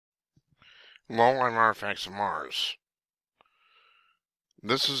Low-line artifacts of Mars.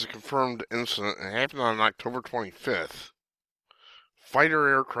 This is a confirmed incident. It happened on October 25th. Fighter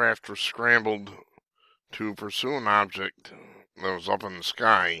aircraft were scrambled to pursue an object that was up in the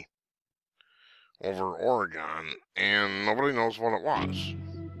sky over Oregon, and nobody knows what it was.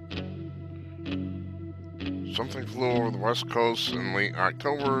 Something flew over the west coast in late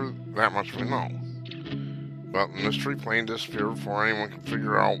October, that much we know. But the mystery plane disappeared before anyone could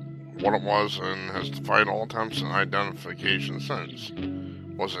figure out what it was and has defied all attempts at identification since.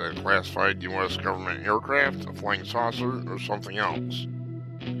 Was it a classified U.S. government aircraft, a flying saucer, or something else?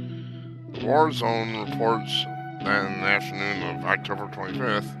 The War Zone reports that in the afternoon of October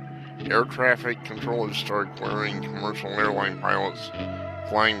 25th, air traffic controllers started querying commercial airline pilots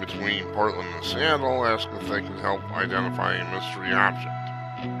flying between Portland and Seattle, asking if they could help identify a mystery object.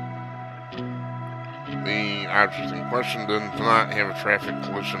 The object in question did not have a traffic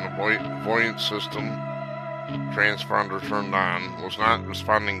collision avoidance system, transponder turned on, was not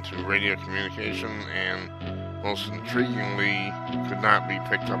responding to radio communication, and most intriguingly, could not be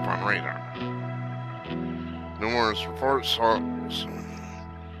picked up on radar. Numerous reports said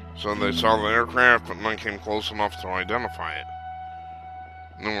they saw the aircraft, but none came close enough to identify it.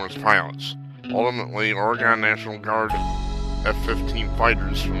 Numerous pilots. Ultimately, Oregon National Guard F-15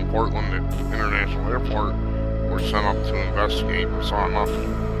 fighters from Portland International Airport were sent up to investigate but saw nothing.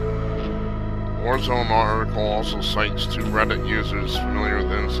 The Warzone article also cites two Reddit users familiar with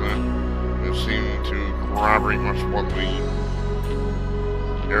the incident who seem to corroborate much of what the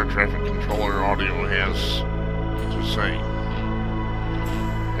air traffic controller audio has to say.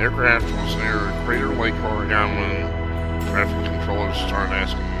 The aircraft was near Crater Lake, Oregon when traffic controllers started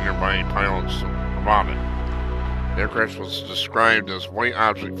asking nearby pilots about it. The aircraft was described as a white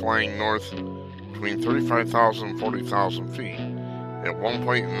object flying north between 35,000 and 40,000 feet. At one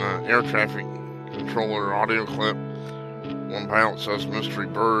point in the air traffic controller audio clip, one pilot says mystery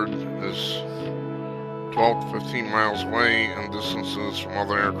bird is 12 to 15 miles away, and distances from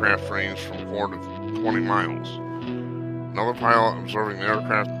other aircraft range from 4 to 20 miles. Another pilot observing the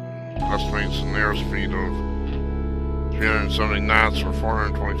aircraft estimates an airspeed of 370 knots or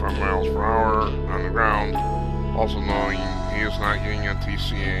 425 miles per hour on the ground, also knowing he is not getting a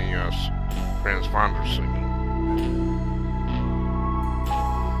TCAS transponder signal.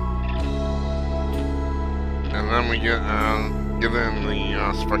 And then we get in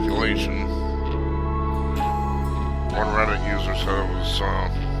the speculation. One Reddit user said it was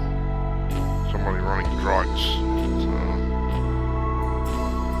somebody running drugs.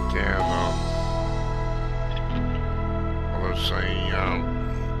 Others say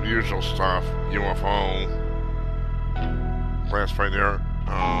the usual stuff, UFO, classified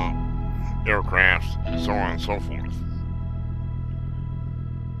aircraft, so on and so forth.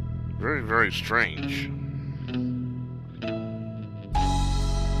 Very, very strange.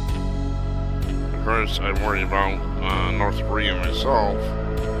 Of course, I worry about North Korea myself,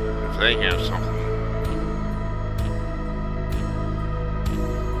 if they have something.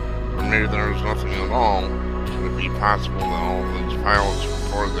 Or maybe there's nothing at all. Would it be possible that all of these pilots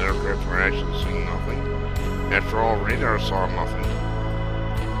reported the aircraft were actually seeing nothing? After all, radar saw nothing.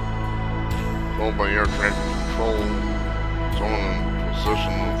 Told by air traffic control, someone in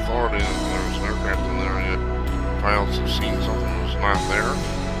position of authority that there was an aircraft in the area, pilots have seen something that was not there.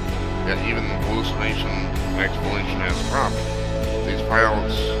 Yet even the hallucination explanation has a problem. These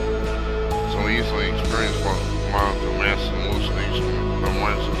pilots so easily experience what amounted to mass hallucination, then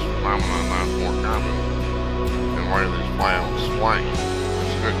why is this phenomenon not more common? And why are these pilots flying?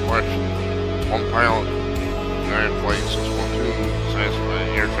 It's a good question. One pilot, United Flight 612, is asked by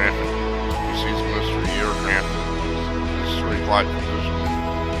air traffic. He sees a mystery aircraft in his 3 o'clock position.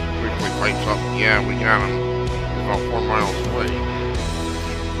 Quickly pipes up, "Yeah, we got him. He's about 4 miles away."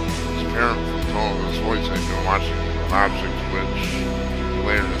 Apparent from the tone of his voice, I've been watching an object which he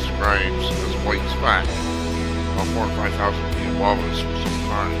later describes as a white spot, about 4,000 to 5,000 feet above us for some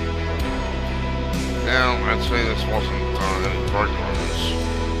time. Now, I'd say this wasn't any drug runners.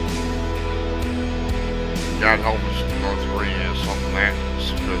 God help us if North Korea has something that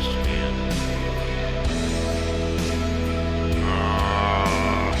sophisticated.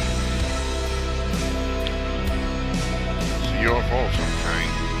 It's a UFO of some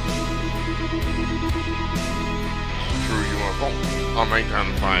kind. True UFO,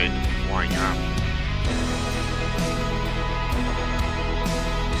 unidentified flying object.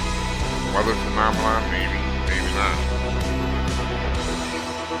 Weather phenomenon, maybe, maybe not.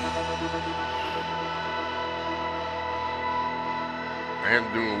 I had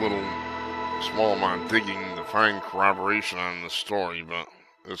to do a little small amount of digging to find corroboration on this story, but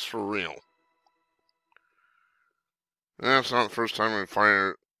it's for real. And that's not the first time we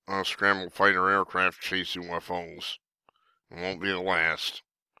fired scrambled fighter aircraft chase UFOs. It won't be the last.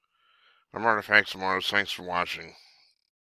 I'm Artifacts of Mars. Thanks for watching.